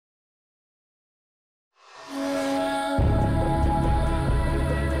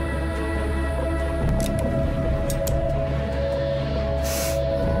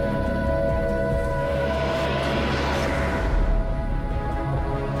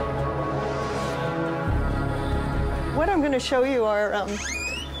what I'm going to show you are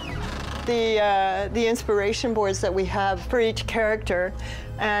the inspiration boards that we have for each character.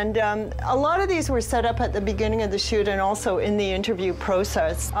 And a lot of these were set up at the beginning of the shoot and also in the interview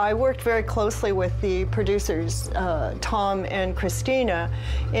process. I worked very closely with the producers, Tom and Christina,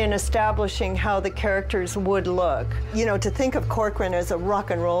 in establishing how the characters would look. You know, to think of Corcoran as a rock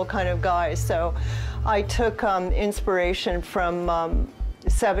and roll kind of guy, so I took inspiration from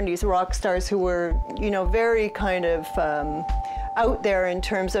 70s rock stars who were, you know, very kind of out there in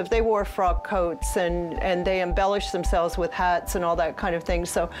terms of they wore frock coats and they embellished themselves with hats and all that kind of thing.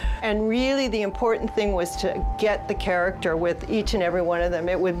 So, and really the important thing was to get the character with each and every one of them.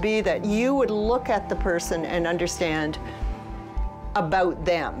 It would be that you would look at the person and understand about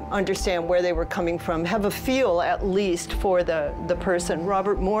them, understand where they were coming from, have a feel at least for the person.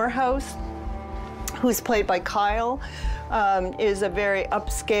 Robert Morehouse, who's played by Kyle, is a very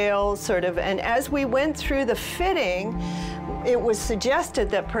upscale sort of, and as we went through the fitting, it was suggested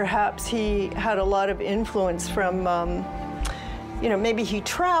that perhaps he had a lot of influence from, you know, maybe he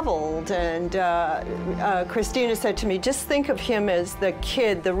traveled, and Christina said to me, just think of him as the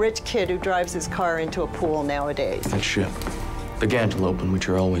kid, the rich kid who drives his car into a pool nowadays. That ship, the Gantelope, in which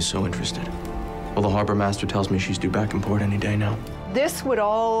you're always so interested. Well, the harbor master tells me she's due back in port any day now. This would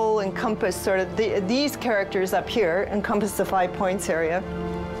all encompass sort of, these characters up here encompass the 5 Points area,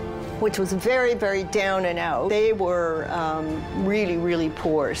 which was very, very down and out. They were really, really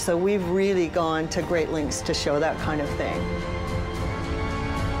poor. So we've really gone to great lengths to show that kind of thing.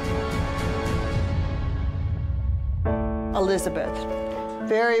 Elizabeth,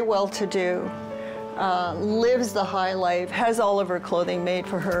 very well-to-do, lives the high life, has all of her clothing made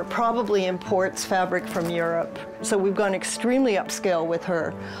for her, probably imports fabric from Europe. So we've gone extremely upscale with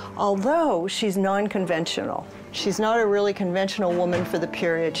her, although she's non-conventional. She's not a really conventional woman for the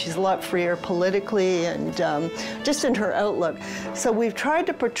period. She's a lot freer politically and just in her outlook. So we've tried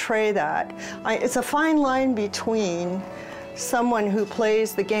to portray that. It's a fine line between someone who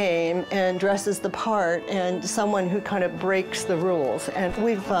plays the game and dresses the part and someone who kind of breaks the rules. And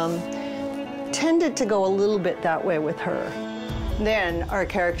we've tended to go a little bit that way with her. Then our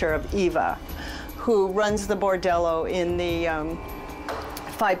character of Eva, who runs the bordello in the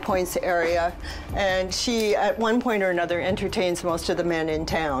 5 Points area, and she at one point or another entertains most of the men in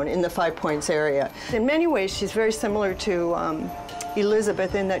town in the 5 Points area. In many ways she's very similar to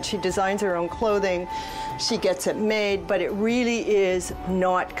Elizabeth in that she designs her own clothing, she gets it made, but it really is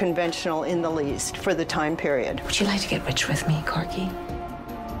not conventional in the least for the time period. Would you like to get rich with me, Corky?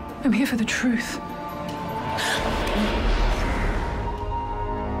 I'm here for the truth.